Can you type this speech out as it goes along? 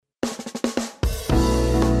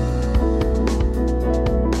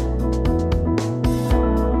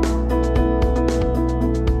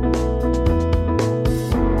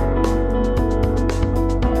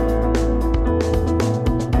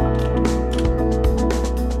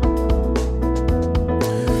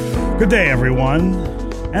Good day, everyone,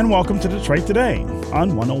 and welcome to Detroit Today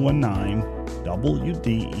on 1019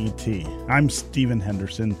 WDET. I'm Stephen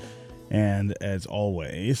Henderson, and as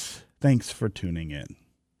always, thanks for tuning in.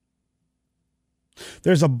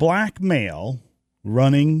 There's a black male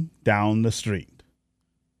running down the street.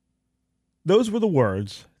 Those were the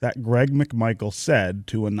words that Greg McMichael said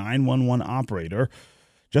to a 911 operator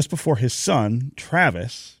just before his son,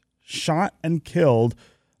 Travis, shot and killed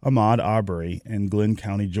Ahmaud Arbery in Glynn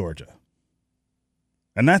County, Georgia.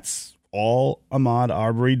 And that's all Ahmaud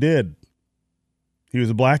Arbery did. He was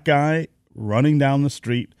a black guy running down the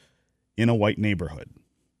street in a white neighborhood.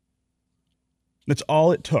 That's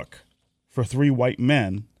all it took for three white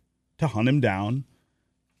men to hunt him down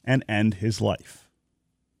and end his life.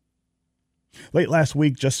 Late last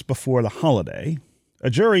week, just before the holiday, a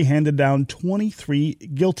jury handed down 23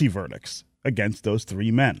 guilty verdicts against those three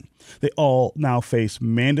men. They all now face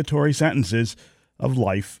mandatory sentences of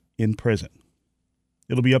life in prison.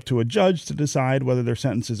 It'll be up to a judge to decide whether their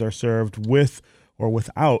sentences are served with or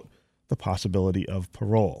without the possibility of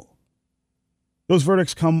parole. Those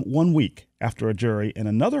verdicts come 1 week after a jury in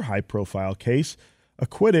another high-profile case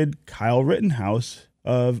acquitted Kyle Rittenhouse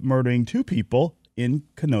of murdering two people in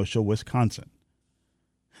Kenosha, Wisconsin.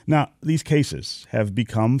 Now, these cases have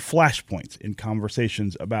become flashpoints in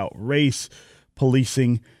conversations about race,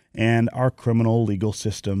 policing, and our criminal legal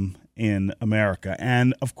system in America.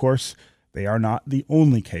 And, of course, they are not the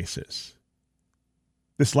only cases.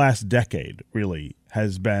 This last decade, really,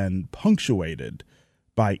 has been punctuated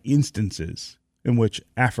by instances in which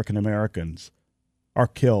African Americans are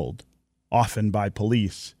killed, often by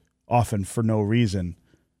police, often for no reason,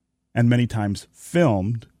 and many times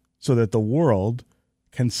filmed so that the world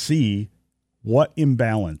can see what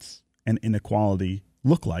imbalance and inequality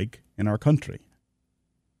look like in our country.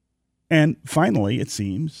 And finally, it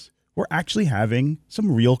seems we're actually having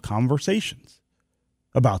some real conversations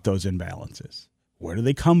about those imbalances. Where do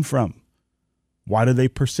they come from? Why do they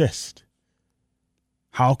persist?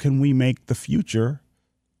 How can we make the future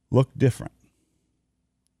look different?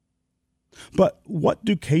 But what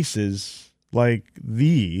do cases like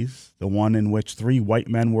these, the one in which three white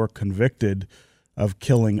men were convicted of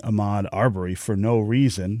killing Ahmaud Arbery for no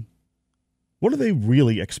reason, what do they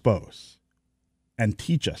really expose and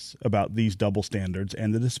teach us about these double standards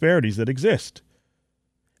and the disparities that exist?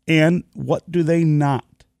 And what do they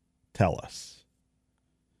not tell us?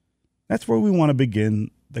 That's where we want to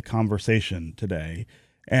begin the conversation today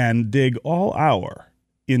and dig all hour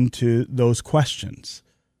into those questions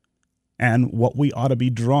and what we ought to be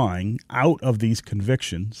drawing out of these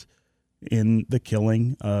convictions in the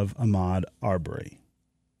killing of Ahmaud Arbery.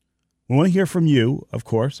 We want to hear from you, of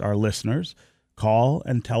course, our listeners. Call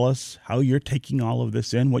and tell us how you're taking all of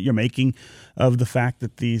this in, what you're making of the fact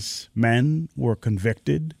that these men were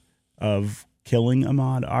convicted of killing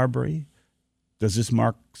Ahmaud Arbery. Does this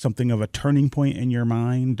mark something of a turning point in your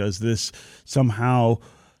mind? Does this somehow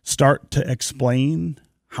start to explain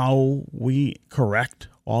how we correct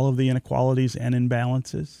all of the inequalities and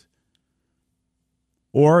imbalances?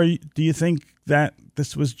 Or do you think that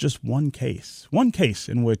this was just one case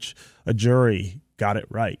in which a jury got it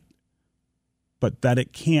right, but that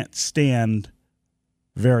it can't stand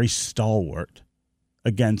very stalwart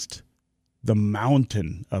against the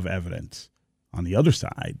mountain of evidence on the other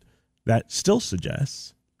side that still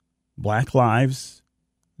suggests black lives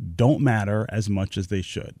don't matter as much as they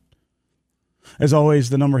should? As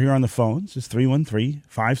always, the number here on the phones is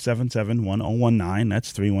 313-577-1019.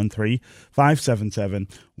 That's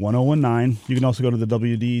 313-577-1019. You can also go to the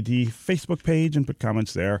WDET Facebook page and put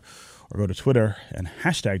comments there, or go to Twitter and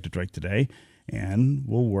hashtag Detroit Today, and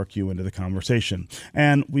we'll work you into the conversation.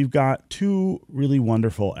 And we've got two really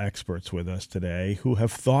wonderful experts with us today who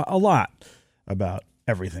have thought a lot about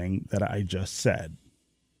everything that I just said.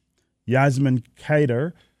 Yasmin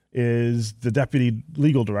Khader is the Deputy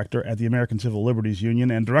Legal Director at the American Civil Liberties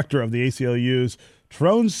Union and Director of the ACLU's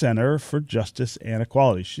Trone Center for Justice and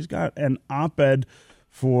Equality. She's got an op-ed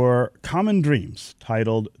for Common Dreams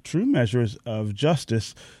titled True Measures of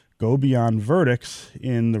Justice Go Beyond Verdicts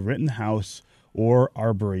in the Rittenhouse or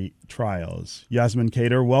Arbery Trials. Yasmin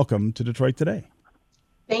Khader, welcome to Detroit Today.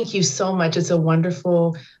 Thank you so much. It's a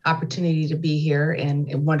wonderful opportunity to be here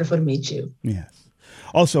and wonderful to meet you. Yes.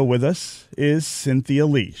 Also with us is Cynthia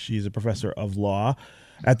Lee. She's a professor of law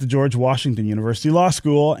at the George Washington University Law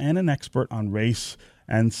School and an expert on race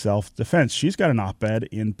and self-defense. She's got an op-ed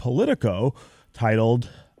in Politico titled,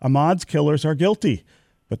 Ahmaud's Killers Are Guilty,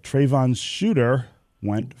 but Trayvon's Shooter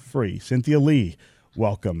Went Free. Cynthia Lee,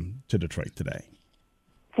 welcome to Detroit Today.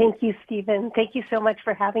 Thank you, Stephen. Thank you so much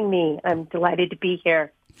for having me. I'm delighted to be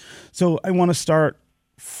here. So I want to start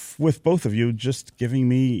with both of you just giving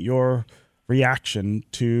me your reaction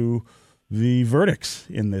to the verdicts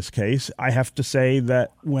in this case. I have to say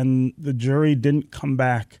that when the jury didn't come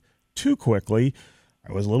back too quickly,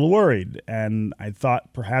 I was a little worried, and I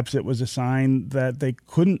thought perhaps it was a sign that they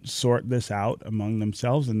couldn't sort this out among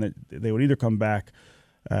themselves, and that they would either come back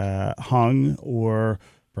hung or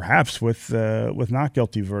perhaps with not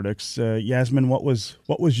guilty verdicts. Yasmin, what was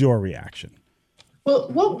your reaction? Well,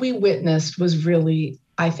 what we witnessed was really,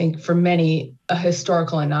 I think, for many, a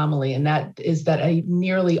historical anomaly, and that is that a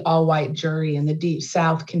nearly all-white jury in the Deep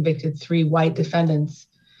South convicted 3 white defendants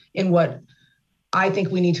in what I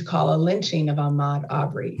think we need to call a lynching of Ahmaud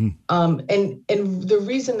Arbery. And the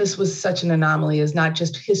reason this was such an anomaly is not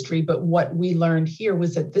just history, but what we learned here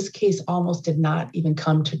was that this case almost did not even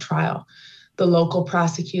come to trial. The local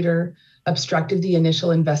prosecutor obstructed the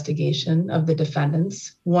initial investigation of the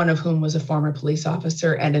defendants, one of whom was a former police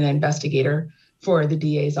officer and an investigator for the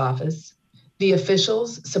DA's office. The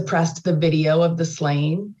officials suppressed the video of the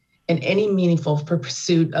slaying and any meaningful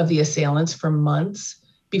pursuit of the assailants for months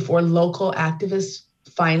before local activists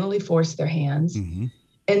finally forced their hands.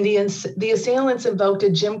 And the assailants invoked a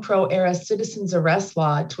Jim Crow-era citizens arrest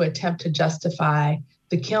law to attempt to justify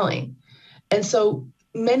the killing. And so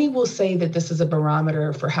many will say that this is a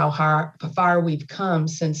barometer for how far we've come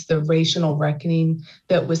since the racial reckoning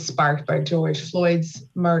that was sparked by George Floyd's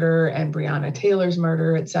murder and Breonna Taylor's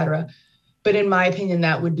murder, et cetera. But in my opinion,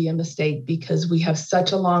 that would be a mistake because we have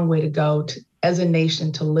such a long way to go as a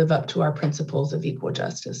nation to live up to our principles of equal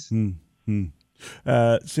justice.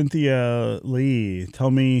 Cynthia Lee,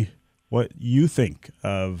 tell me what you think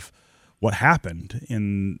of what happened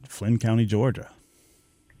in Flynn County, Georgia.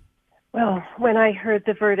 Well, when I heard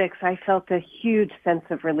the verdicts, I felt a huge sense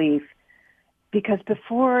of relief because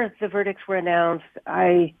before the verdicts were announced,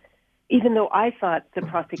 even though I thought the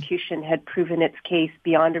prosecution had proven its case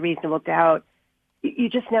beyond a reasonable doubt, you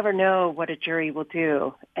just never know what a jury will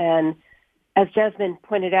do. And as Jasmine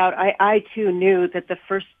pointed out, I too knew that the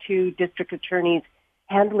first 2 district attorneys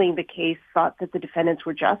handling the case thought that the defendants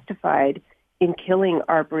were justified in killing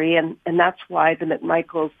Arbery, and that's why the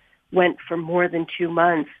McMichaels went for more than 2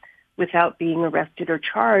 months without being arrested or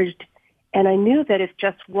charged. And I knew that if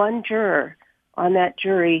just one juror on that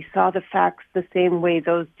jury saw the facts the same way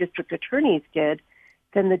those district attorneys did,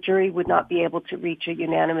 then the jury would not be able to reach a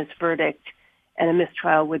unanimous verdict and a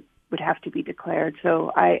mistrial would have to be declared.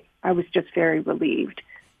 So I was just very relieved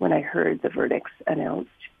when I heard the verdicts announced.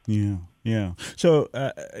 Yeah. So,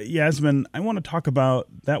 Yasmin, I want to talk about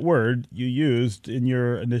that word you used in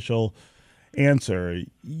your initial answer.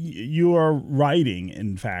 You are writing,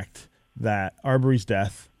 in fact, that Arbery's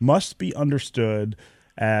death must be understood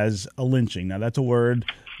as a lynching. Now, that's a word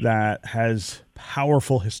that has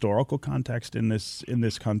powerful historical context in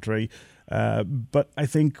this country, but I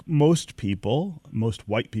think most people, most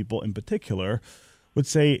white people in particular, would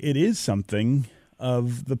say it is something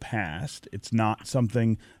of the past. It's not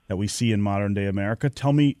something that we see in modern day America.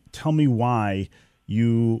 Tell me why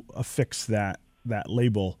you affix that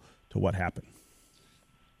label to what happened.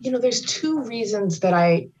 There's 2 reasons that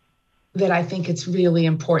I think it's really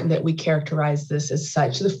important that we characterize this as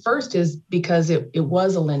such. The first is because it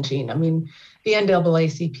was a lynching. I mean, the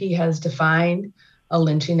NAACP has defined a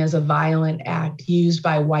lynching as a violent act used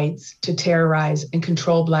by whites to terrorize and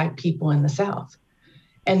control Black people in the South.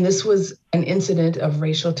 And this was an incident of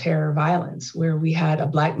racial terror violence where we had a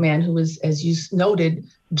Black man who was, as you noted,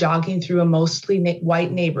 jogging through a mostly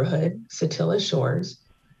white neighborhood, Satilla Shores,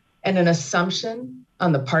 and an assumption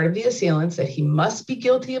on the part of the assailants that he must be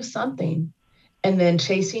guilty of something, and then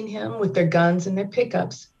chasing him with their guns and their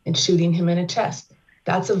pickups and shooting him in the chest.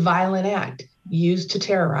 That's a violent act used to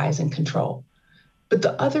terrorize and control. But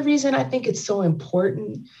the other reason I think it's so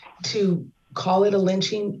important to call it a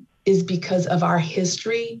lynching is because of our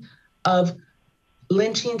history of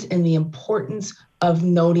lynchings and the importance of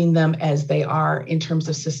noting them as they are in terms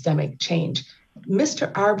of systemic change.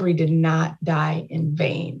 Mr. Arbery did not die in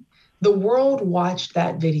vain. The world watched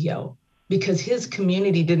that video because his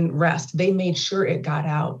community didn't rest. They made sure it got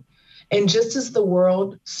out. And just as the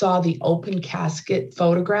world saw the open casket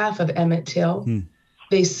photograph of Emmett Till,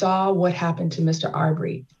 they saw what happened to Mr.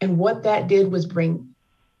 Arbery. And what that did was bring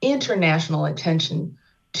international attention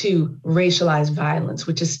to racialized violence,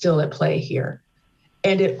 which is still at play here.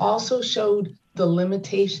 And it also showed the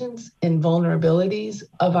limitations and vulnerabilities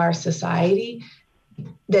of our society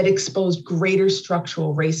that exposed greater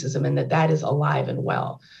structural racism and that is alive and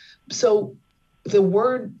well. So the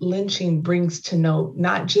word lynching brings to note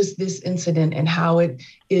not just this incident and how it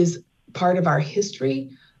is part of our history,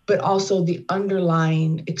 but also the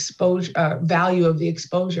underlying exposure value of the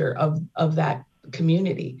exposure of that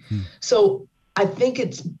community. So I think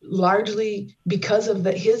it's largely because of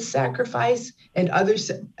his sacrifice and others'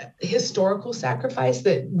 historical sacrifice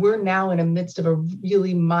that we're now in the midst of a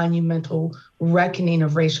really monumental reckoning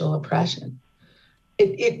of racial oppression.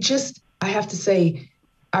 It just, I have to say,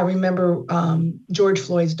 I remember George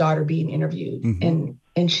Floyd's daughter being interviewed,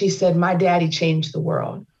 and she said, "My daddy changed the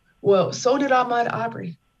world." Well, so did Ahmaud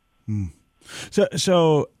Arbery.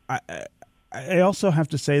 So I also have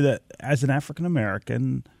to say that as an African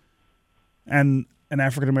American and an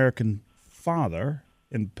African American father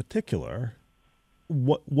in particular,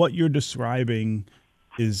 what you're describing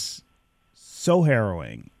is so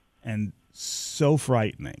harrowing and so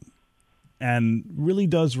frightening, and really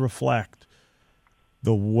does reflect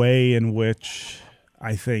the way in which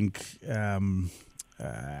I think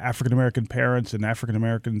African American parents and African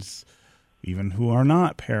Americans, even who are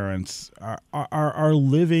not parents, are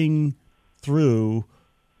living through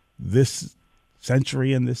this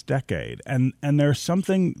century and this decade, and there's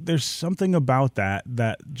something about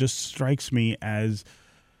that just strikes me as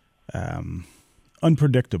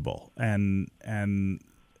unpredictable and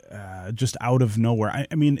just out of nowhere.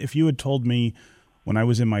 I mean, if you had told me when I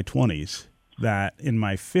was in my 20s that in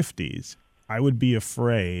my 50s I would be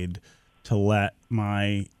afraid to let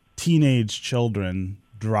my teenage children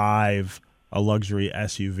drive a luxury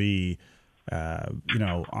SUV,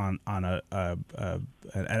 on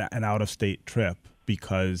an out-of-state trip,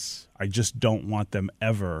 because I just don't want them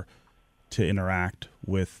ever to interact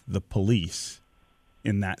with the police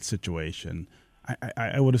in that situation,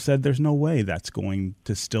 I would have said there's no way that's going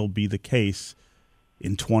to still be the case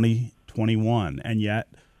in 2021. And yet,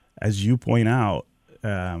 as you point out,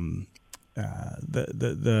 the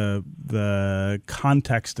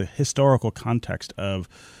context, the historical context of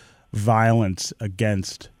violence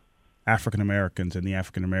against African Americans and the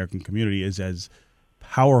African American community is as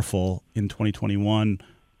powerful in 2021,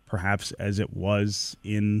 perhaps, as it was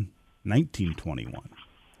in 1921.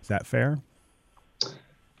 Is that fair?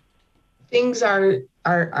 Things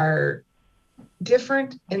are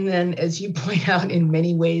different, and then, as you point out, in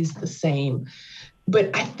many ways the same.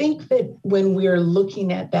 But I think that when we're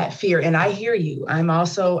looking at that fear, and I hear you, I'm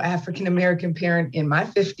also African American parent in my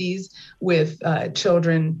 50s with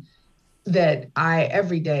children that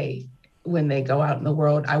every day when they go out in the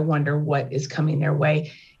world, I wonder what is coming their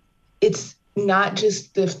way. It's not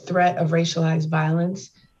just the threat of racialized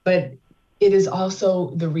violence, but it is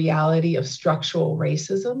also the reality of structural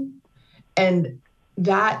racism. And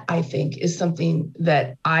that, I think, is something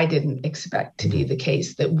that I didn't expect to be the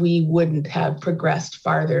case, that we wouldn't have progressed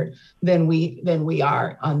farther than we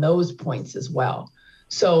are on those points as well.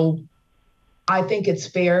 So I think it's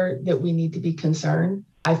fair that we need to be concerned.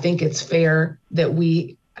 I think it's fair that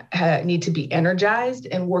we need to be energized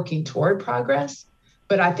and working toward progress.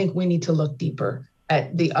 But I think we need to look deeper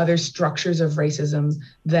at the other structures of racism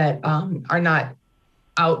that are not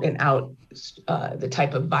out and out the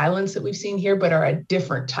type of violence that we've seen here, but are a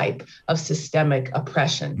different type of systemic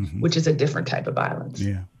oppression, which is a different type of violence.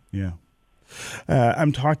 Yeah.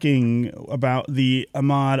 I'm talking about the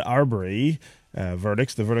Ahmaud Arbery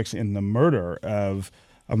verdicts, the verdicts in the murder of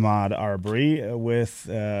Ahmaud Arbery, with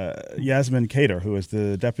Yasmin Kader, who is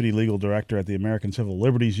the Deputy Legal Director at the American Civil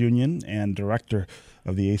Liberties Union and Director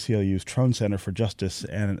of the ACLU's Trone Center for Justice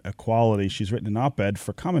and Equality. She's written an op-ed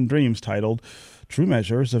for Common Dreams titled "True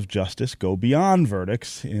Measures of Justice Go Beyond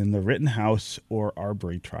Verdicts in the Rittenhouse or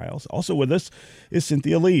Arbery Trials." Also with us is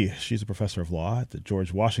Cynthia Lee. She's a professor of law at the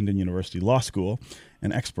George Washington University Law School,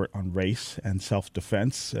 an expert on race and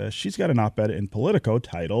self-defense. She's got an op-ed in Politico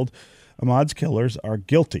titled "Ahmaud's Killers Are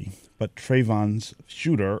Guilty, but Trayvon's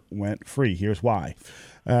Shooter Went Free. Here's Why."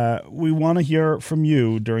 We want to hear from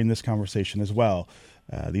you during this conversation as well.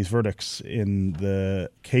 These verdicts in the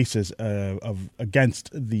cases against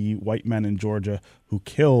the white men in Georgia who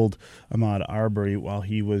killed Ahmaud Arbery while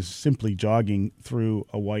he was simply jogging through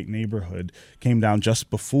a white neighborhood came down just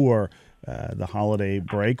before the holiday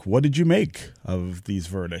break. What did you make of these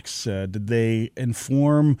verdicts? Did they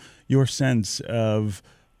inform your sense of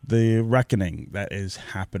the reckoning that is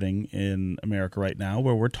happening in America right now,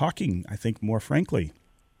 where we're talking, I think, more frankly,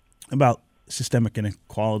 about systemic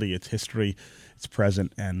inequality, its history, its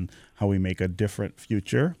present, and how we make a different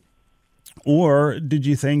future? Or did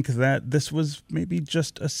you think that this was maybe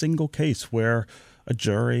just a single case where a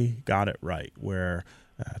jury got it right, where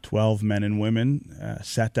 12 men and women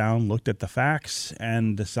sat down, looked at the facts,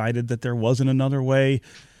 and decided that there wasn't another way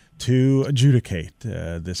to adjudicate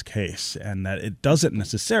this case, and that it doesn't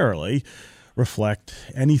necessarily reflect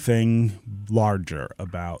anything larger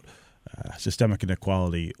about systemic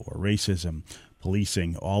inequality or racism,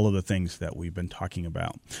 policing, all of the things that we've been talking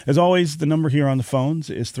about. As always, the number here on the phones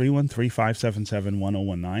is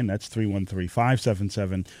 313-577-1019. That's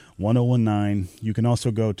 313-577-1019. You can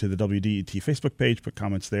also go to the WDET Facebook page, put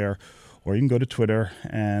comments there, or you can go to Twitter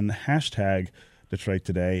and hashtag Detroit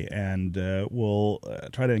Today, and we'll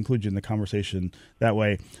try to include you in the conversation that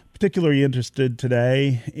way. Particularly interested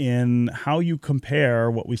today in how you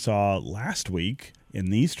compare what we saw last week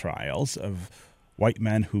in these trials of white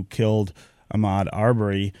men who killed Ahmaud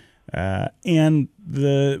Arbery and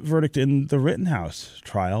the verdict in the Rittenhouse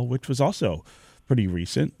trial, which was also pretty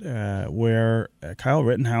recent, where Kyle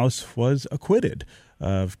Rittenhouse was acquitted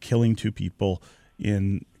of killing two people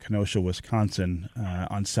in Kenosha, Wisconsin,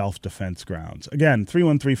 on self-defense grounds. Again,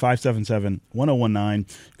 313-577-1019. You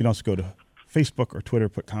can also go to Facebook or Twitter,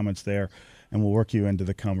 put comments there, and we'll work you into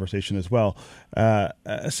the conversation as well.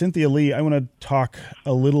 Cynthia Lee, I want to talk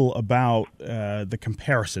a little about the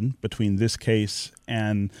comparison between this case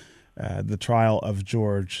and the trial of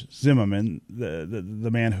George Zimmerman,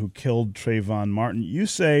 the man who killed Trayvon Martin. You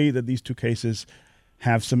say that these two cases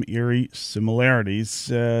have some eerie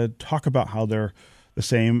similarities. Talk about how they're the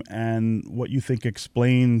same and what you think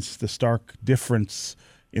explains the stark difference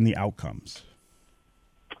in the outcomes.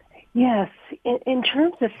 Yes. In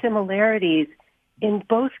terms of similarities, in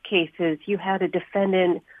both cases, you had a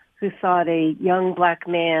defendant who thought a young black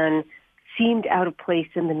man seemed out of place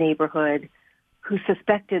in the neighborhood, who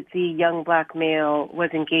suspected the young black male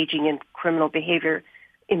was engaging in criminal behavior.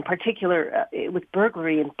 In particular, it was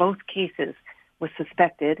burglary in both cases was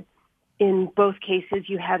suspected. In both cases,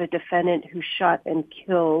 you had a defendant who shot and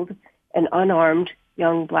killed an unarmed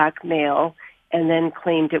young black male and then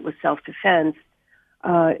claimed it was self-defense.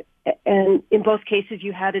 And in both cases,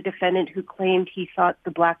 you had a defendant who claimed he thought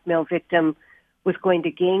the black male victim was going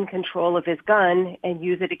to gain control of his gun and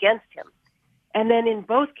use it against him. And then in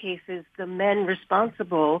both cases, the men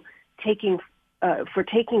responsible for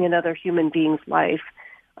taking another human being's life,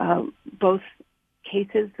 both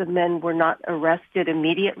cases, the men were not arrested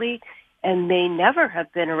immediately and may never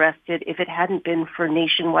have been arrested if it hadn't been for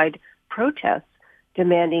nationwide protests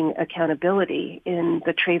demanding accountability. In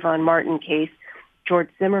the Trayvon Martin case, George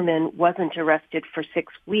Zimmerman wasn't arrested for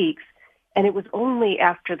 6 weeks, and it was only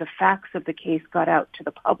after the facts of the case got out to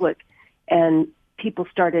the public and people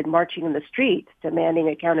started marching in the streets demanding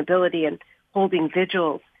accountability and holding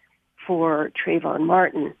vigils for Trayvon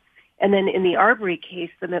Martin. And then in the Arbery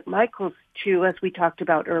case, the McMichaels, too, as we talked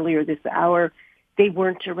about earlier this hour, they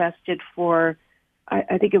weren't arrested for,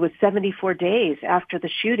 I think it was 74 days after the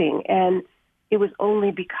shooting. And it was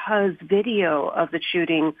only because video of the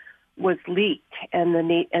shooting was leaked and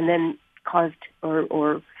then caused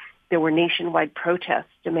or there were nationwide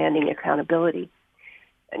protests demanding accountability.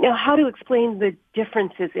 Now, how to explain the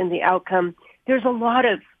differences in the outcome? There's a lot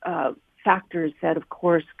of factors that, of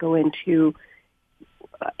course, go into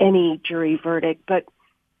any jury verdict, but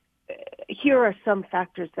here are some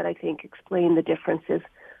factors that I think explain the differences.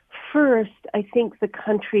 First, I think the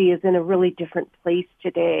country is in a really different place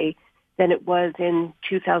today than it was in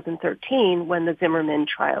 2013 when the Zimmerman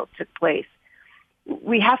trial took place.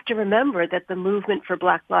 We have to remember that the movement for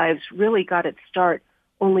Black Lives really got its start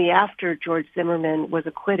only after George Zimmerman was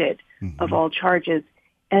acquitted of all charges,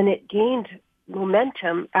 and it gained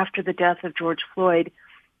momentum after the death of George Floyd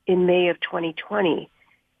in May of 2020.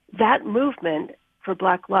 That movement for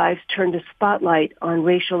Black Lives turned a spotlight on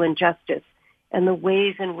racial injustice and the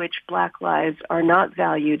ways in which Black lives are not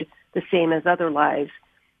valued the same as other lives.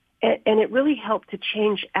 And it really helped to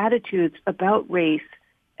change attitudes about race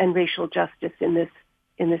and racial justice in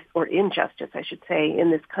this or injustice, I should say,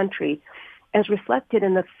 in this country, as reflected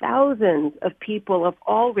in the thousands of people of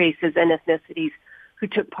all races and ethnicities who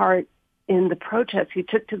took part in the protests, who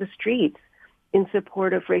took to the streets in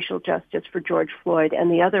support of racial justice for George Floyd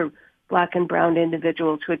and the other Black and brown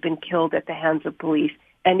individuals who had been killed at the hands of police,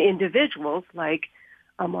 and individuals like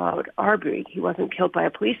Ahmaud Arbery. He wasn't killed by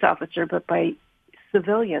a police officer, but by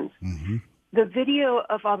civilians. The video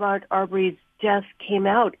of Ahmaud Arbery's death came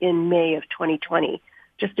out in May of 2020,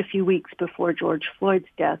 just a few weeks before George Floyd's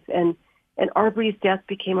death. And Arbery's death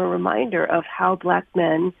became a reminder of how Black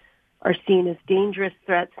men are seen as dangerous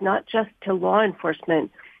threats, not just to law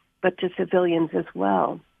enforcement, but to civilians as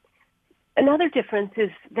well. Another difference is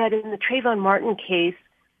that in the Trayvon Martin case,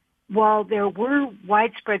 while there were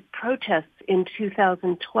widespread protests in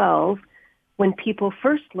 2012, when people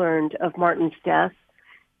first learned of Martin's death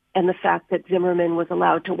and the fact that Zimmerman was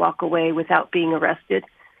allowed to walk away without being arrested,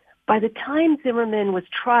 by the time Zimmerman was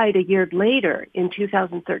tried a year later in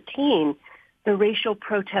 2013, the racial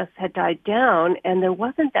protests had died down and there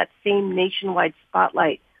wasn't that same nationwide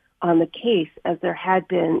spotlight on the case as there had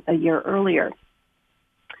been a year earlier.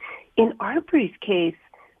 in Arbery's case,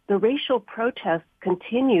 the racial protests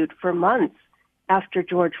continued for months after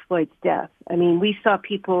George Floyd's death. I mean, we saw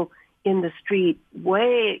people in the street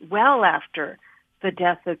well after the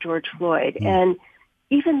death of George Floyd. And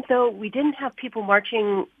even though we didn't have people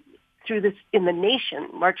marching through this in the nation,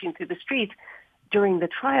 marching through the streets during the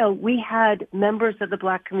trial, we had members of the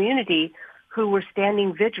Black community who were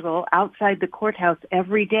standing vigil outside the courthouse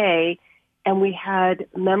every day. And we had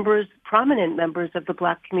prominent members of the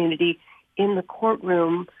Black community in the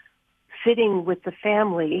courtroom sitting with the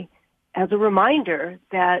family as a reminder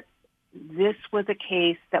that this was a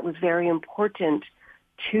case that was very important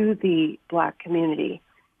to the Black community.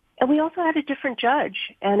 And we also had a different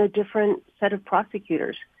judge and a different set of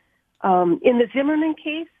prosecutors. In the Zimmerman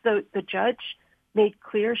case, the judge made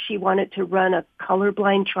clear she wanted to run a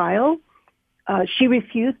colorblind trial. She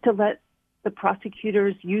refused to let the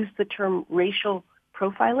prosecutors use the term racial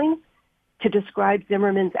profiling to describe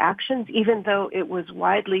Zimmerman's actions, even though it was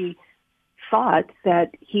widely thought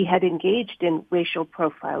that he had engaged in racial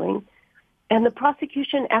profiling. And the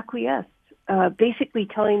prosecution acquiesced, basically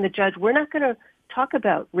telling the judge, we're not going to talk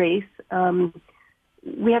about race.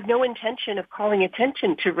 We have no intention of calling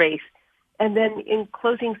attention to race. And then in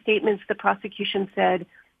closing statements, the prosecution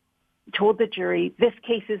told the jury, this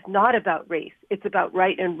case is not about race. It's about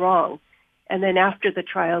right and wrong. And then after the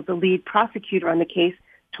trial, the lead prosecutor on the case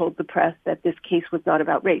told the press that this case was not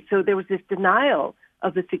about race. So there was this denial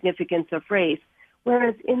of the significance of race.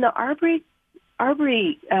 Whereas in the Arbery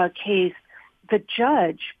case, the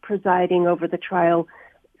judge presiding over the trial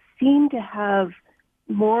seemed to have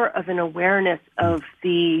more of an awareness of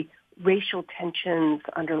the racial tensions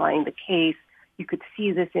underlying the case. You could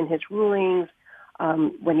see this in his rulings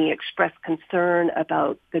when he expressed concern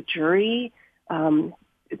about the jury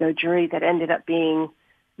that ended up being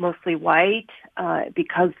mostly white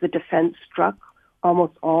because the defense struck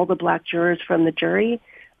almost all the Black jurors from the jury.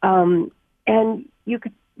 And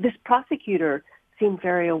this prosecutor seemed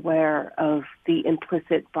very aware of the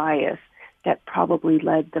implicit bias that probably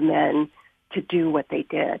led the men to do what they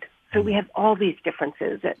did. So we have all these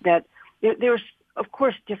differences that there's, of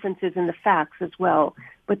course, differences in the facts as well,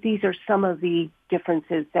 but these are some of the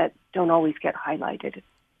differences that don't always get highlighted.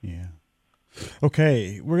 Yeah.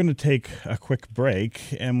 Okay, we're going to take a quick break,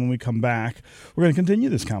 and when we come back, we're going to continue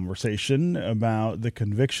this conversation about the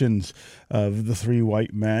convictions of the three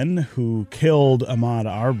white men who killed Ahmaud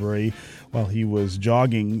Arbery while he was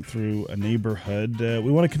jogging through a neighborhood.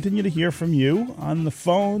 We want to continue to hear from you on the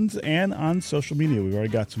phones and on social media. We've already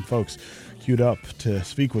got some folks queued up to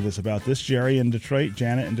speak with us about this. Jerry in Detroit,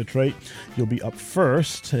 Janet in Detroit, you'll be up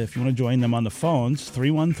first. If you want to join them on the phones,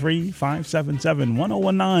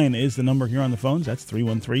 313-577-1019 is the number here on the phones. That's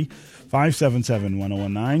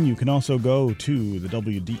 313-577-1019. You can also go to the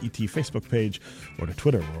WDET Facebook page or to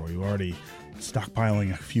Twitter, where we've already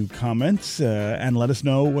stockpiling a few comments, and let us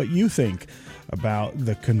know what you think about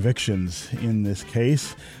the convictions in this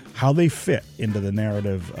case, how they fit into the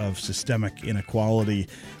narrative of systemic inequality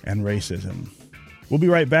and racism. We'll be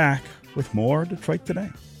right back with more Detroit Today.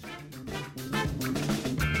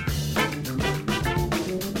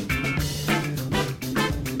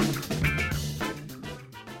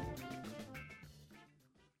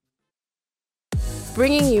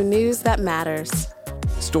 Bringing you news that matters.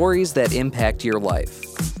 Stories that impact your life.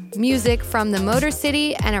 Music from the Motor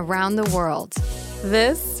City and around the world.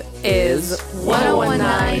 This is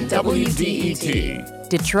 1019 WDET,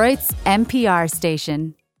 Detroit's NPR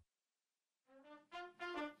station.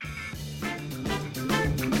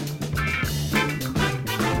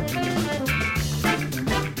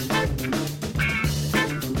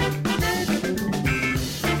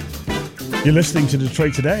 You're listening to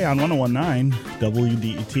Detroit Today on 1019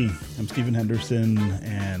 WDET. I'm Stephen Henderson,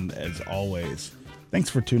 and as always, thanks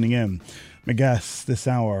for tuning in. My guests this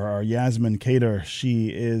hour are Yasmin Kader. She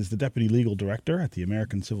is the Deputy Legal Director at the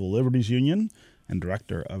American Civil Liberties Union and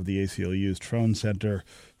Director of the ACLU's Trone Center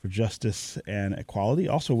for Justice and Equality.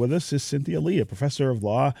 Also with us is Cynthia Lee, a professor of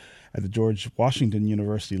law at the George Washington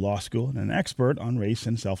University Law School and an expert on race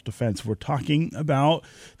and self-defense. We're talking about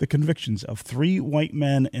the convictions of three white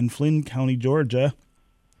men in Flynn County, Georgia,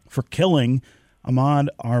 for killing Ahmaud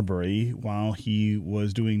Arbery while he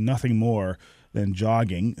was doing nothing more than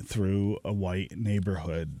jogging through a white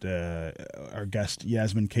neighborhood. Our guest,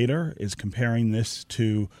 Yasmin Kader, is comparing this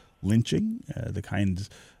to lynching, the kinds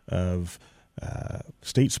of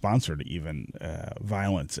state-sponsored even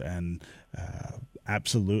violence, and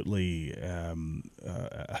absolutely a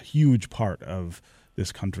huge part of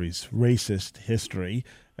this country's racist history.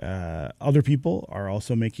 Other people are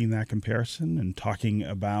also making that comparison and talking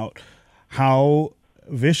about how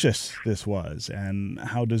vicious this was and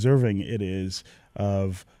how deserving it is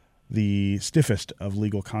of the stiffest of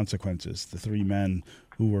legal consequences. The three men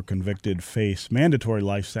who were convicted face mandatory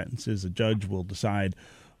life sentences. A judge will decide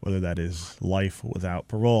whether that is life without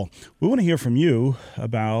parole. We want to hear from you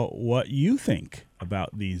about what you think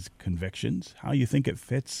about these convictions, how you think it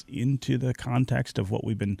fits into the context of what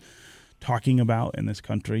we've been talking about in this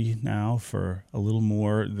country now for a little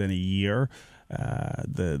more than a year.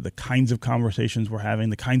 The kinds of conversations we're having,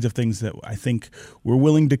 the kinds of things that I think we're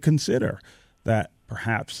willing to consider that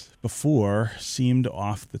perhaps before seemed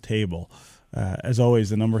off the table. As always,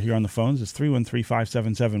 the number here on the phones is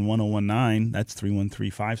 313-577-1019. That's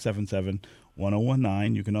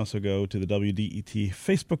 313-577-1019. You can also go to the WDET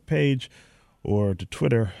Facebook page or to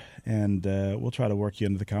Twitter, and we'll try to work you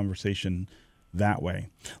into the conversation that way.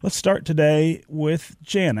 Let's start today with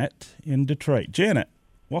Janet in Detroit. Janet,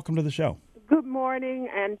 welcome to the show. Good morning,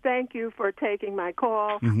 and thank you for taking my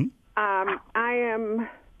call. Mm-hmm. I am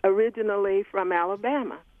originally from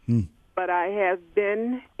Alabama. But I have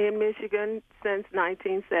been in Michigan since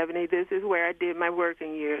 1970. This is where I did my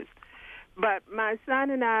working years. But my son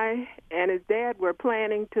and I and his dad were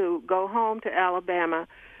planning to go home to Alabama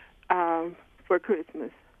for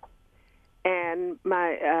Christmas. And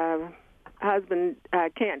my husband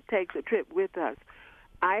can't take the trip with us.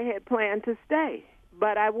 I had planned to stay,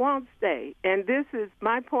 but I won't stay. And this is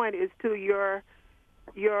my point is to your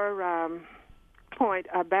point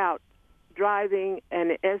about driving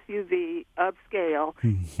an SUV upscale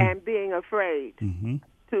and being afraid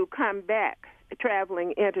to come back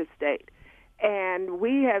traveling interstate. And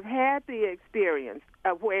we have had the experience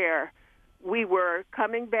of where we were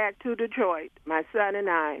coming back to Detroit, my son and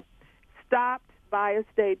I, stopped by a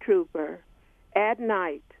state trooper at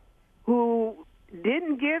night who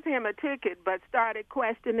didn't give him a ticket but started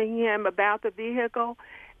questioning him about the vehicle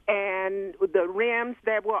and the rims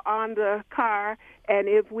that were on the car, and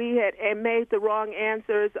if we had made the wrong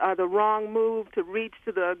answers or the wrong move to reach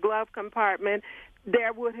to the glove compartment,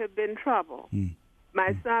 there would have been trouble.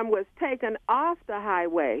 My son was taken off the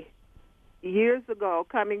highway years ago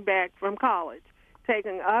coming back from college,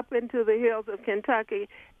 taken up into the hills of Kentucky,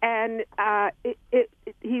 and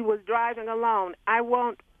he was driving alone. I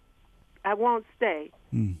won't stay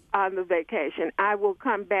on the vacation. I will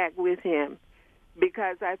come back with him,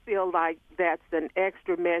 because I feel like that's an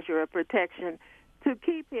extra measure of protection to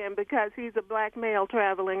keep him because he's a black male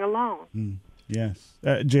traveling alone. Yes.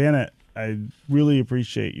 Janet, I really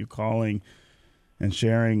appreciate you calling and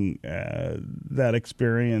sharing that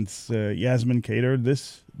experience. Yasmin Cater,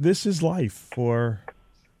 this is life for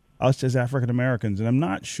us as African Americans, and I'm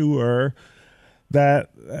not sure that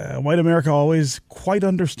white America always quite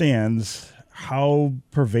understands how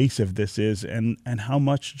pervasive this is and how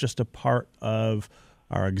much just a part of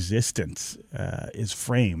our existence is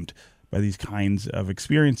framed by these kinds of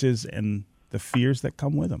experiences and the fears that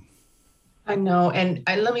come with them. I know. And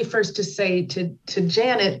let me first just say to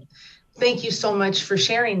Janet, thank you so much for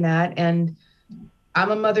sharing that. And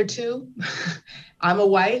I'm a mother too. I'm a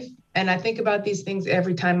wife. And I think about these things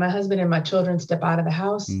every time my husband and my children step out of the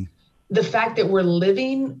house. The fact that we're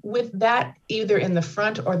living with that either in the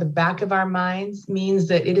front or the back of our minds means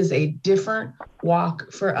that it is a different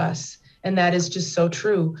walk for us. And that is just so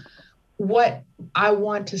true. What I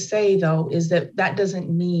want to say, though, is that doesn't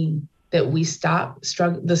mean that we stop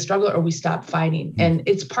the struggle or we stop fighting. And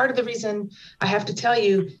it's part of the reason I have to tell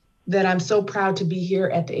you that I'm so proud to be here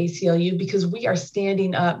at the ACLU, because we are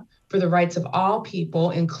standing up for the rights of all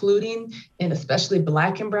people, including and especially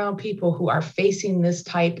Black and brown people who are facing this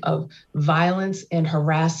type of violence and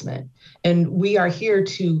harassment. And we are here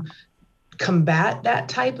to combat that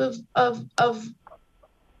type of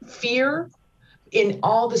fear in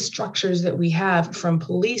all the structures that we have, from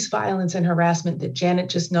police violence and harassment that Janet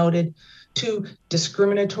just noted, to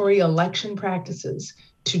discriminatory election practices,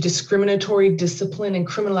 to discriminatory discipline and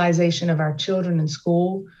criminalization of our children in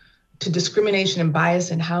school, to discrimination and bias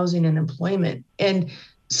in housing and employment. And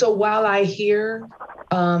so while I hear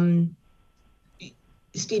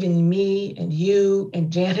Stephen, me and you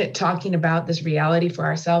and Janet talking about this reality for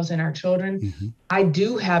ourselves and our children, I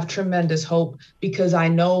do have tremendous hope, because I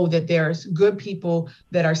know that there's good people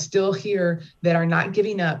that are still here, that are not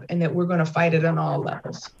giving up, and that we're going to fight it on all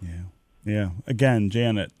levels. Yeah. Again,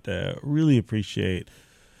 Janet, really appreciate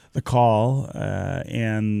the call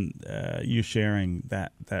and you sharing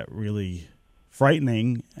that really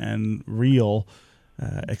frightening and real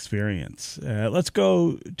experience. Let's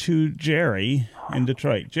go to Jerry in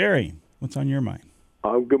Detroit. Jerry, what's on your mind?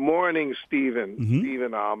 Good morning, Stephen.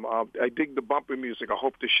 Stephen, I dig the bumper music. I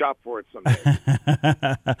hope to shop for it someday.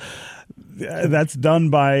 That's done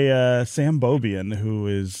by Sam Bobian, who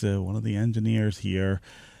is one of the engineers here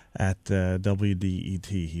at WDET.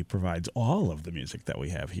 He provides all of the music that we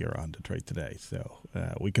have here on Detroit Today. So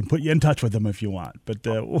we can put you in touch with him if you want. But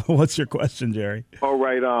what's your question, Jerry? All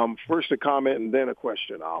right. First a comment and then a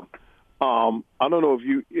question. I don't know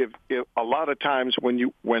if a lot of times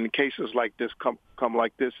when cases like this come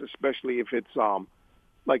like this, especially if it's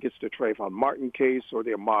like it's the Trayvon Martin case or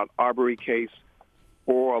the Ahmaud Arbery case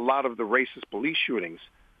or a lot of the racist police shootings,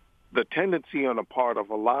 the tendency on the part of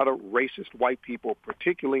a lot of racist white people,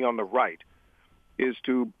 particularly on the right, is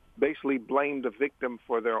to basically blame the victim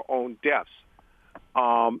for their own deaths,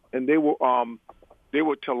 and they will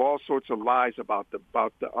tell all sorts of lies about the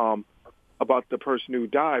person who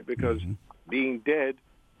died because being dead,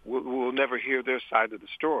 we'll never hear their side of the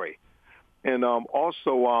story. And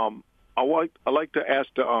also, I like to ask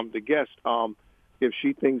the guest if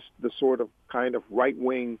she thinks the sort of kind of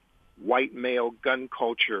right-wing white male gun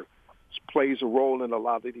culture plays a role in a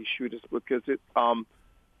lot of these shootings, because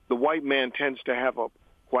the white man tends to have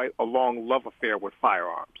quite a long love affair with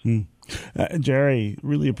firearms. Jerry,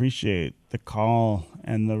 really appreciate the call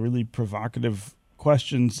and the really provocative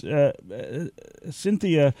questions.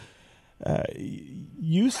 Cynthia,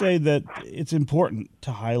 you say that it's important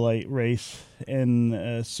to highlight race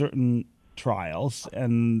in certain trials,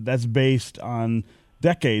 and that's based on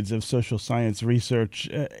decades of social science research.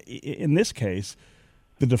 In this case,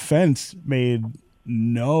 the defense made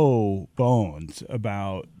no bones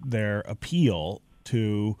about their appeal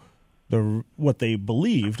to what they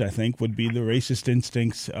believed, I think, would be the racist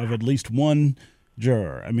instincts of at least one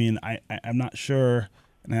juror. I mean, I'm not sure.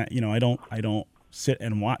 I don't sit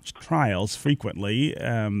and watch trials frequently,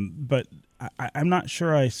 but I'm not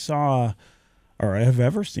sure I saw or I have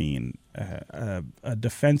ever seen a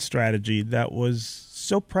defense strategy that was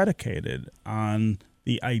so predicated on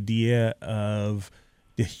the idea of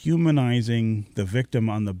dehumanizing the victim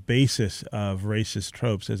on the basis of racist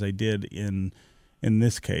tropes, as I did in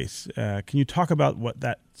this case. Can you talk about what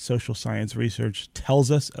that social science research tells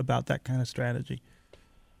us about that kind of strategy?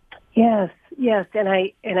 Yes, and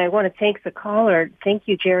I want to thank the caller. Thank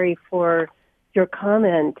you, Jerry, for your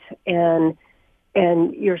comment.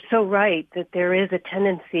 And you're so right that there is a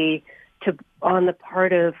tendency on the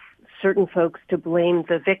part of certain folks to blame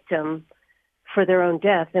the victim for their own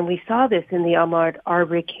death. And we saw this in the Ahmaud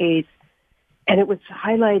Arbery case, and it was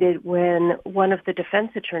highlighted when one of the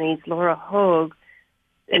defense attorneys, Laura Hogue,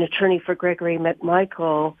 an attorney for Gregory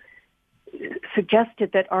McMichael,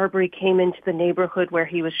 suggested that Arbery came into the neighborhood where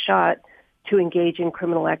he was shot to engage in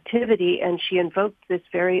criminal activity, and she invoked this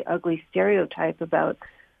very ugly stereotype about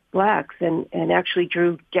blacks and actually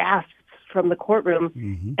drew gasps from the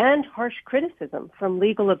courtroom and harsh criticism from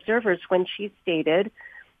legal observers when she stated,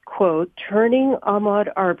 quote, turning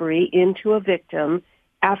Ahmaud Arbery into a victim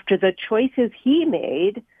after the choices he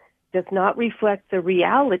made does not reflect the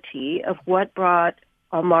reality of what brought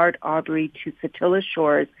Ahmaud Arbery to Satilla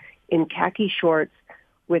Shores in khaki shorts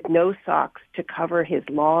with no socks to cover his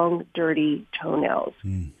long, dirty toenails.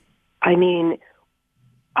 I mean,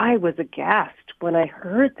 I was aghast when I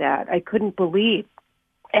heard that. I couldn't believe.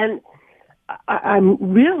 And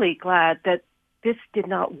I'm really glad that this did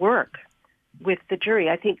not work with the jury.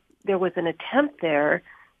 I think there was an attempt there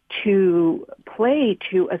to play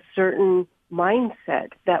to a certain mindset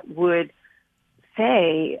that would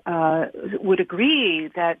agree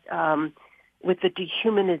that with the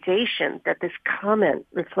dehumanization that this comment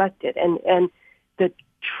reflected and the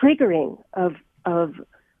triggering of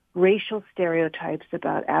racial stereotypes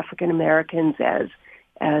about African Americans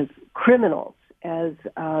as criminals, and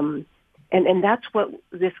that's what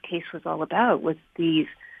this case was all about, was these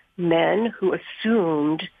men who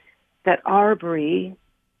assumed that Arbery,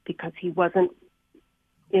 because he wasn't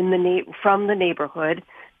from the neighborhood,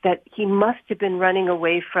 that he must have been running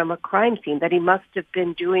away from a crime scene, that he must have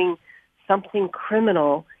been doing something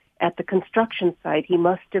criminal at the construction site. He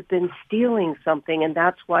must have been stealing something, and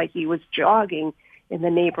that's why he was jogging in the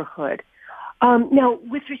neighborhood. Now,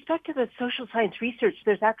 with respect to the social science research,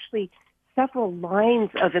 there's actually several lines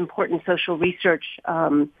of important social research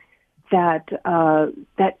that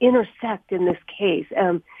intersect in this case.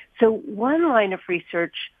 So one line of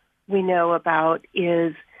research we know about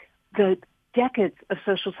is the decades of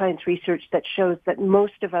social science research that shows that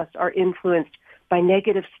most of us are influenced by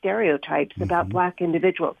negative stereotypes about black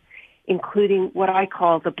individuals, including what I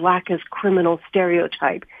call the black as criminal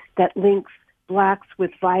stereotype that links blacks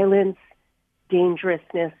with violence,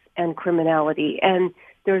 dangerousness, and criminality. And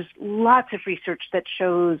there's lots of research that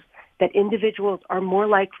shows that individuals are more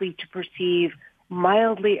likely to perceive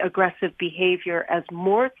mildly aggressive behavior as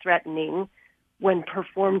more threatening when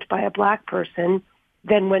performed by a black person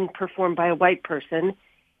than when performed by a white person,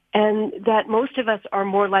 and that most of us are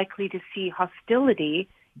more likely to see hostility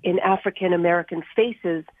in African American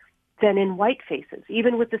faces than in white faces,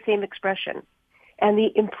 even with the same expression. And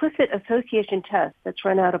the implicit association test that's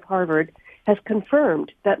run out of Harvard has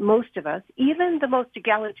confirmed that most of us, even the most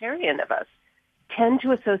egalitarian of us, tend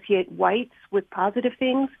to associate whites with positive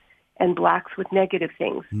things and blacks with negative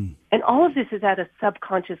things. And all of this is at a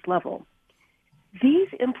subconscious level. These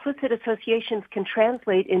implicit associations can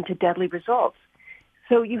translate into deadly results.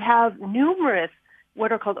 So you have numerous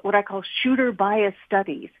what I call shooter bias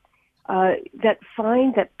studies that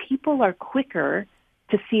find that people are quicker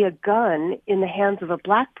to see a gun in the hands of a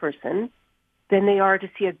black person than they are to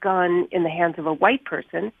see a gun in the hands of a white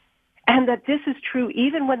person, and that this is true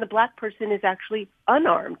even when the black person is actually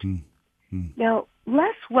unarmed. Now,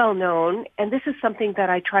 less well known, and this is something that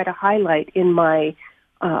I try to highlight in my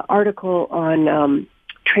article on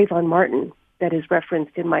Trayvon Martin that is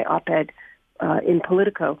referenced in my op-ed in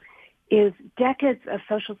Politico, is decades of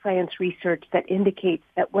social science research that indicates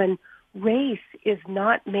that when race is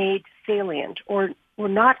not made salient or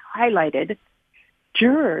not highlighted,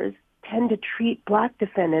 jurors tend to treat black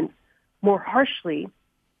defendants more harshly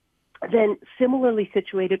than similarly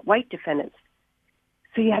situated white defendants.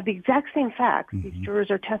 So you have the exact same facts. These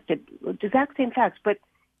jurors are tested, the exact same facts. But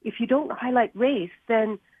if you don't highlight race,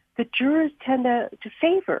 then the jurors tend to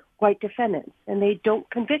favor white defendants, and they don't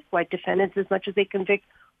convict white defendants as much as they convict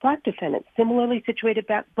black defendants, similarly situated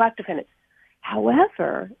black defendants.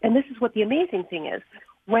 However, and this is what the amazing thing is,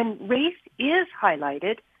 when race is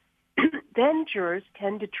highlighted, then jurors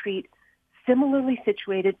tend to treat similarly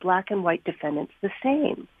situated black and white defendants the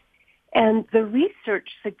same. And the research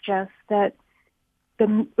suggests that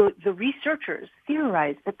the researchers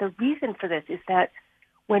theorize that the reason for this is that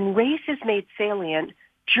when race is made salient,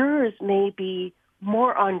 jurors may be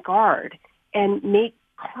more on guard and may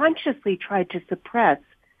consciously try to suppress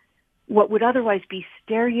what would otherwise be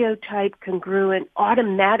stereotype, congruent,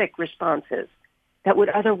 automatic responses that would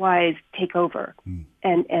otherwise take over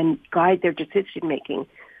and guide their decision-making.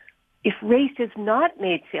 If race is not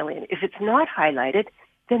made salient, if it's not highlighted,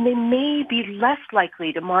 then they may be less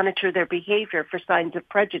likely to monitor their behavior for signs of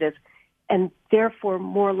prejudice and therefore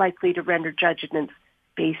more likely to render judgments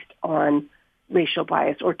based on racial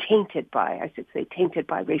bias, or tainted by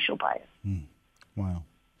racial bias. Wow.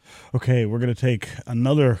 Okay, we're going to take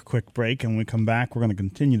another quick break, and when we come back, we're going to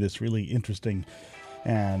continue this really interesting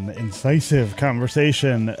and incisive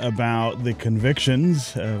conversation about the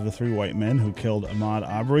convictions of the three white men who killed Ahmaud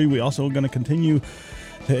Arbery. We also are going to continue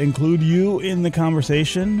to include you in the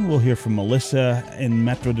conversation. We'll hear from Melissa in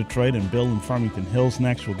Metro Detroit and Bill in Farmington Hills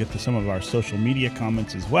next. We'll get to some of our social media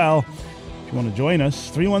comments as well. If you want to join us,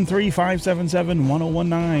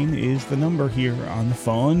 313-577-1019 is the number here on the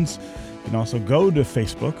phones. You can also go to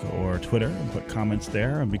Facebook or Twitter and put comments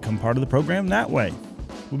there and become part of the program that way.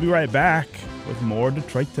 We'll be right back with more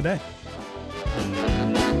Detroit Today.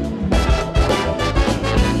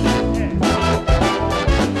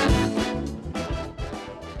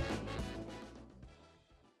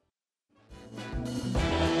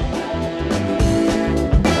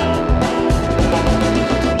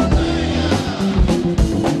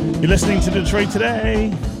 You're listening to Detroit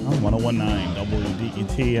Today on 1019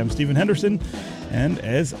 WDET. I'm Stephen Henderson, and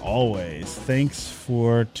as always, thanks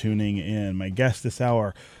for tuning in. My guests this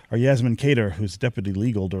hour are Yasmin Cater, who's Deputy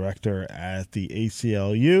Legal Director at the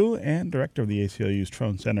ACLU and Director of the ACLU's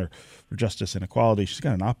Trone Center for Justice and Equality. She's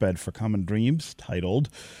got an op-ed for Common Dreams titled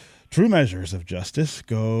True Measures of Justice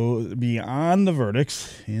Go Beyond the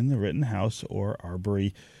Verdicts in the Rittenhouse or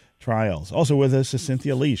Arbery Trials. Also with us is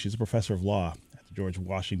Cynthia Lee. She's a professor of law at the George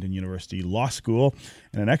Washington University Law School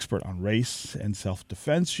and an expert on race and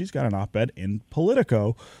self-defense. She's got an op-ed in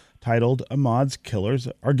Politico titled Ahmaud's Killers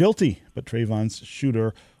Are Guilty, but Trayvon's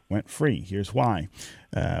Shooter Went Free. Here's why.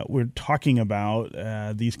 We're talking about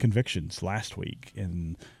these convictions last week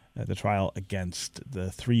in the trial against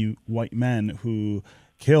the three white men who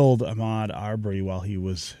killed Ahmaud Arbery while he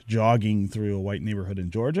was jogging through a white neighborhood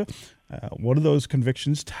in Georgia. What do those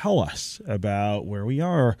convictions tell us about where we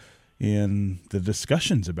are in the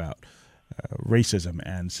discussions about racism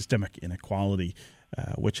and systemic inequality,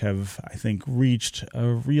 which have, I think, reached a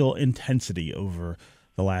real intensity over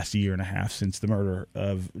the last year and a half since the murder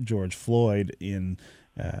of George Floyd in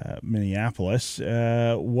Minneapolis.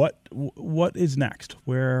 What is next?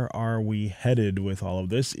 Where are we headed with all of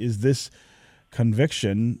this? Is this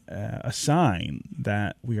conviction a sign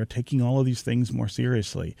that we are taking all of these things more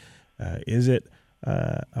seriously? Is it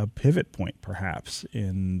a pivot point, perhaps,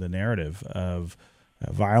 in the narrative of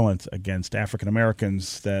violence against African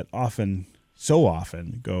Americans that often so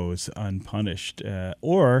often goes unpunished?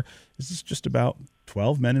 Or is this just about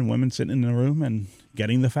 12 men and women sitting in a room and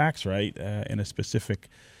getting the facts right in a specific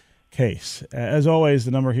case? As always,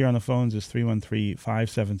 the number here on the phones is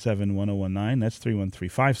 313-577-1019. That's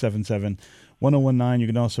 313-577-1019. You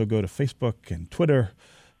can also go to Facebook and Twitter,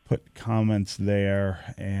 put comments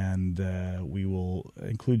there, and we will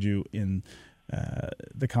include you in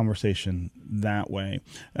the conversation that way.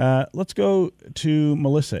 Let's go to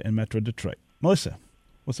Melissa in Metro Detroit. Melissa,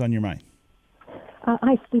 what's on your mind?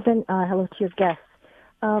 Hi, Stephen. Hello to your guests.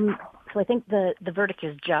 So I think the verdict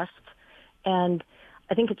is just, and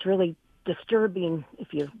I think it's really disturbing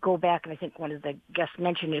if you go back, and I think one of the guests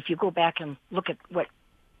mentioned, if you go back and look at what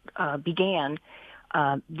began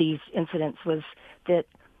these incidents, was that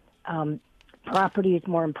property is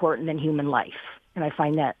more important than human life. And I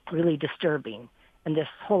find that really disturbing. And this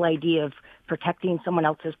whole idea of protecting someone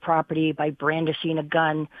else's property by brandishing a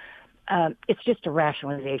gun, it's just a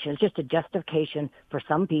rationalization. It's just a justification for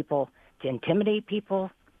some people to intimidate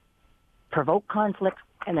people, provoke conflict,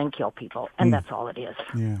 and then kill people. And that's all it is.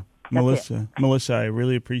 Yeah. Melissa, I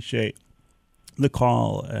really appreciate the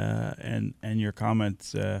call and your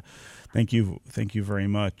comments. Thank you very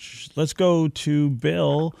much. Let's go to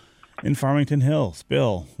Bill in Farmington Hills.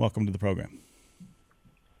 Bill, welcome to the program.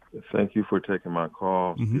 Thank you for taking my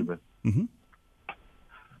call, Stephen. Mm-hmm.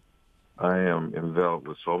 I am enveloped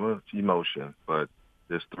with so much emotion, but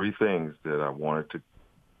there's three things that I wanted to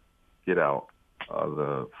get out.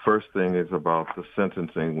 The first thing is about the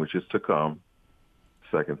sentencing, which is to come.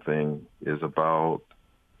 Second thing is about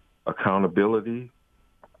accountability.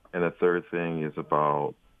 And the third thing is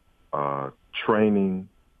about training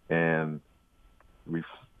and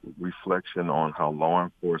reflection on how law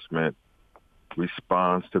enforcement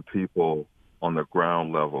responds to people on the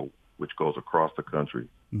ground level, which goes across the country,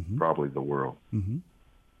 probably the world. Mm-hmm.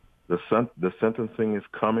 The sentencing is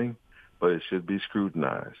coming, but it should be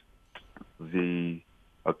scrutinized. The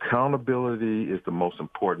accountability is the most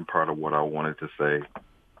important part of what I wanted to say.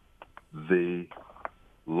 The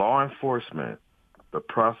law enforcement, the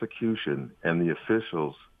prosecution, and the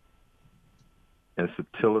officials in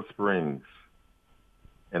Satilla Springs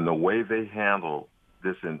and the way they handle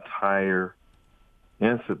this entire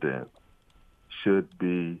incident should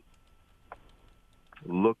be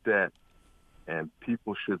looked at, and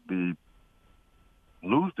people should be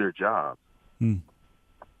lose their jobs,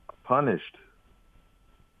 punished,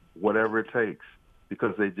 whatever it takes,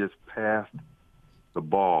 because they just passed the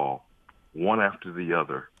ball one after the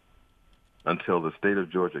other until the state of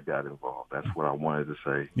Georgia got involved. That's what I wanted to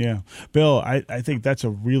say. Yeah. Bill, I think that's a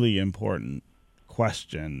really important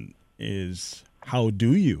question, is how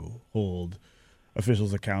do you hold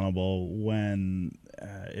officials accountable when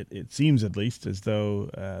it seems, at least, as though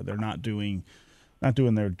they're not doing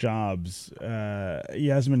their jobs?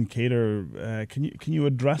 Yasmin Cater, can you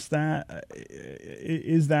address that?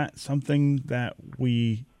 Is that something that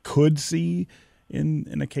we could see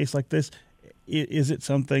in a case like this? Is it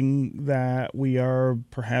something that we are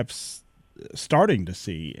perhaps starting to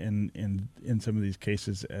see in some of these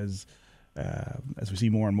cases as we see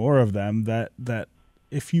more and more of them, that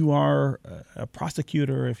if you are a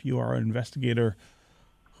prosecutor, if you are an investigator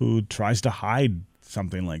who tries to hide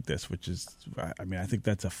something like this, which is, I mean, I think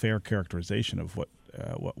that's a fair characterization of what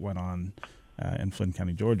went on in Flynn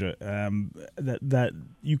County, Georgia, that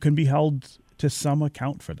you can be held to some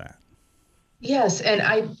account for that. Yes, and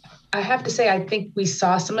I have to say, I think we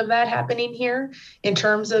saw some of that happening here in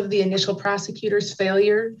terms of the initial prosecutor's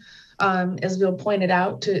failure, as Bill pointed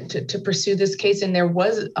out, to pursue this case. And there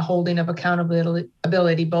was a holding of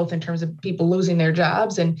accountability, both in terms of people losing their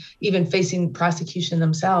jobs and even facing prosecution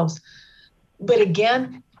themselves. But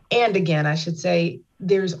again, I should say,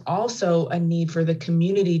 there's also a need for the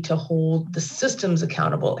community to hold the systems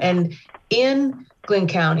accountable. And in Glynn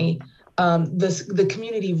County, the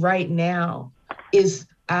community right now is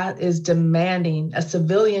demanding a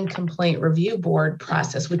civilian complaint review board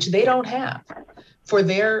process, which they don't have for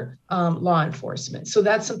their law enforcement. So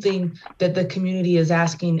that's something that the community is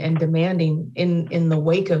asking and demanding in the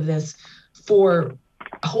wake of this, for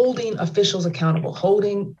holding officials accountable,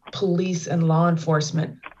 holding police and law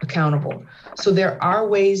enforcement accountable. So there are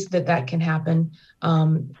ways that can happen.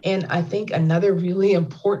 And I think another really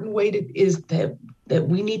important way is that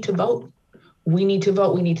we need to vote. We need to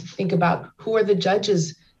vote. We need to think about who are the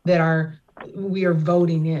judges that we are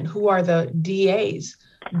voting in. Who are the DAs?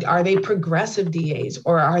 Are they progressive DAs,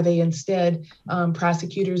 or are they instead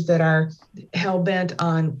prosecutors that are hell-bent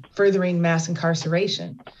on furthering mass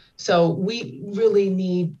incarceration? So we really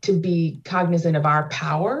need to be cognizant of our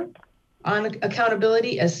power on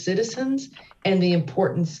accountability as citizens and the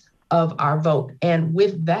importance of our vote. And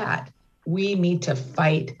with that, we need to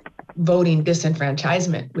fight voting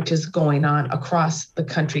disenfranchisement, which is going on across the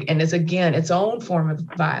country and is, again, its own form of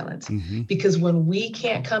violence. Mm-hmm. Because when we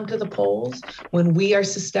can't come to the polls, when we are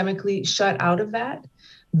systemically shut out of that,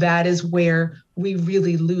 that is where we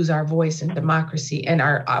really lose our voice in democracy and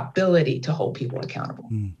our ability to hold people accountable.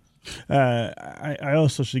 I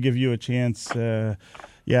also should give you a chance,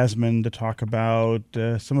 Yasmin, to talk about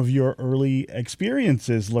some of your early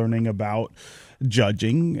experiences learning about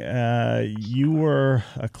judging. You were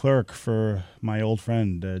a clerk for my old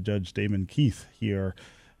friend, Judge Damon Keith, here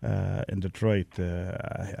in Detroit.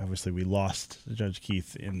 Obviously, we lost Judge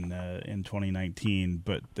Keith in 2019,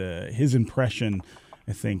 but his impression,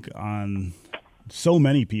 I think, on so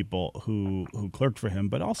many people who clerked for him,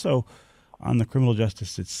 but also on the criminal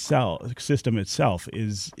justice system itself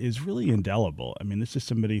is really indelible. I mean, this is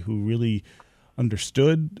somebody who really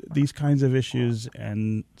understood these kinds of issues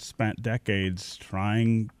and spent decades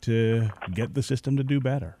trying to get the system to do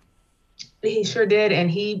better. He sure did, and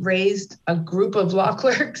he raised a group of law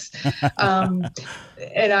clerks, and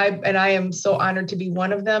I am so honored to be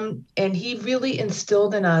one of them. And he really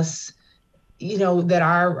instilled in us, that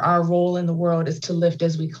our role in the world is to lift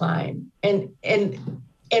as we climb.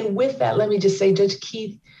 And with that, let me just say, Judge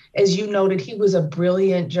Keith, as you noted, he was a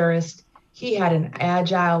brilliant jurist. He had an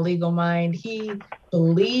agile legal mind. He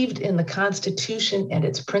believed in the Constitution and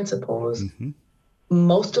its principles. Mm-hmm.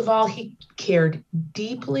 Most of all, he cared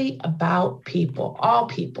deeply about people, all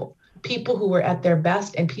people who were at their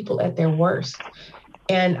best and people at their worst.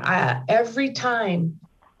 And every time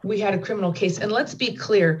we had a criminal case, and let's be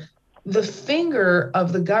clear, the finger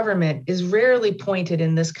of the government is rarely pointed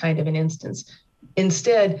in this kind of an instance.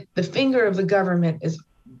 Instead, the finger of the government is,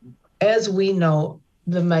 as we know,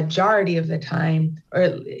 the majority of the time,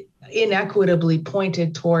 or inequitably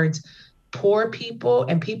pointed towards poor people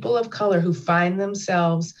and people of color who find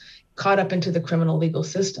themselves caught up into the criminal legal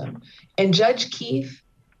system. And Judge Keith,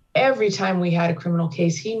 every time we had a criminal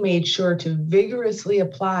case, he made sure to vigorously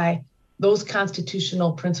apply those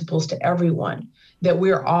constitutional principles to everyone, that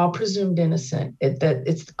we're all presumed innocent, that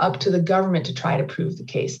it's up to the government to try to prove the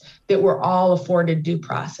case, that we're all afforded due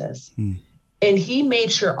process. And he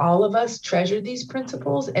made sure all of us treasured these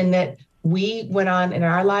principles and that we went on in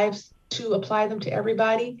our lives to apply them to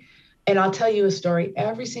everybody. And I'll tell you a story.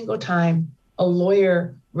 Every single time a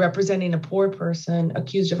lawyer representing a poor person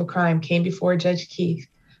accused of a crime came before Judge Keith,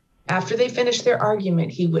 after they finished their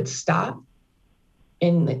argument, he would stop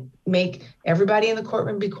and make everybody in the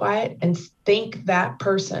courtroom be quiet and thank that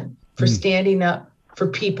person for standing up for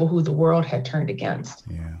people who the world had turned against.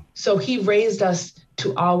 Yeah. So he raised us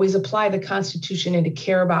to always apply the Constitution and to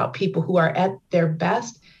care about people who are at their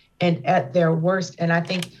best and at their worst. And I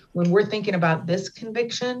think when we're thinking about this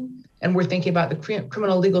conviction and we're thinking about the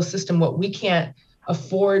criminal legal system, what we can't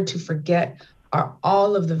afford to forget are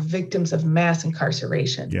all of the victims of mass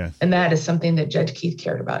incarceration. Yes. And that is something that Judge Keith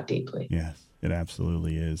cared about deeply. Yes, it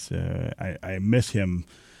absolutely is. I miss him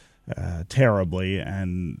terribly,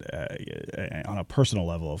 and on a personal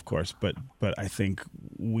level, of course, but I think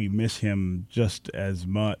we miss him just as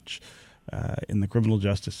much in the criminal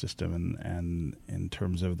justice system and in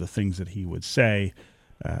terms of the things that he would say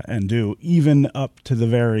and do, even up to the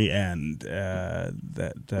very end,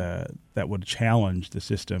 that would challenge the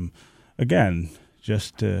system again,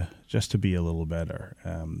 just to be a little better.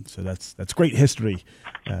 So that's great history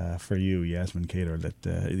for you, Yasmin Cater,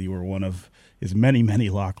 that you were one of his many, many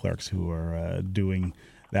law clerks who are doing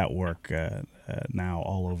that work now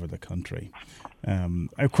all over the country.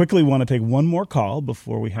 I quickly want to take one more call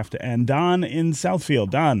before we have to end. Don in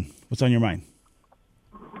Southfield. Don, what's on your mind?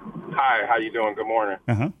 Hi, how you doing? Good morning.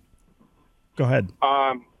 Go ahead.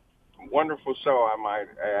 Wonderful show, I might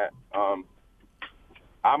add.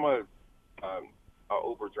 I'm a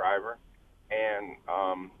Uber driver, and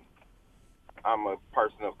I'm a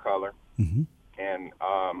person of color, and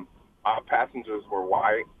our passengers were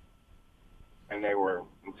white, and they were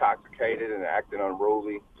intoxicated and acting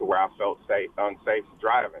unruly to where I felt unsafe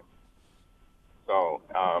driving. So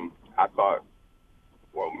I thought,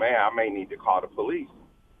 well, man, I may need to call the police,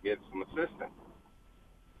 get some assistance.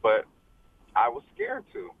 But I was scared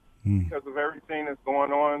to because of everything that's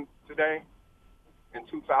going on today in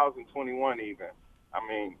 2021 even. I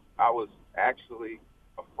mean, I was actually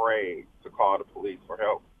afraid to call the police for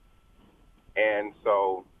help. And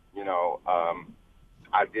so,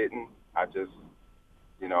 I didn't. I just,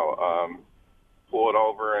 pulled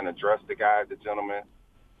over and addressed the gentleman.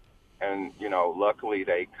 And, luckily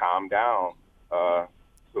they calmed down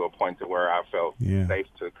to a point to where I felt safe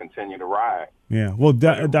to continue to ride. Yeah. Well,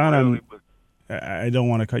 Don, I don't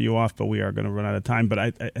want to cut you off, but we are going to run out of time. But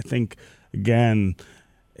I think, again,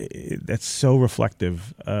 that's so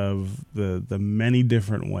reflective of the many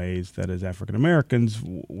different ways that as African Americans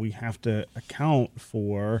we have to account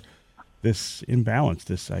for this imbalance,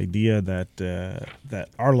 this idea that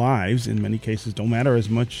our lives in many cases don't matter as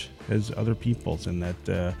much as other people's, and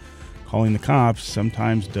that calling the cops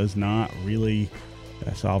sometimes does not really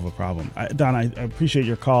solve a problem. Don, I appreciate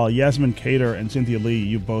your call. Yasmin Cater and Cynthia Lee,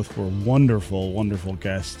 you both were wonderful, wonderful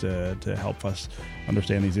guests to help us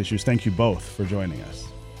understand these issues. Thank you both for joining us.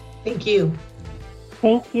 Thank you.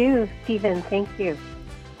 Thank you, Stephen. Thank you.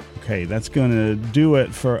 Okay, that's going to do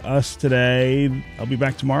it for us today. I'll be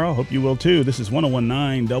back tomorrow. Hope you will too. This is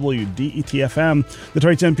 101.9 WDET-FM,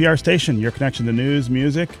 Detroit's NPR station, your connection to news,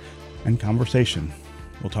 music, and conversation.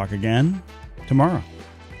 We'll talk again tomorrow.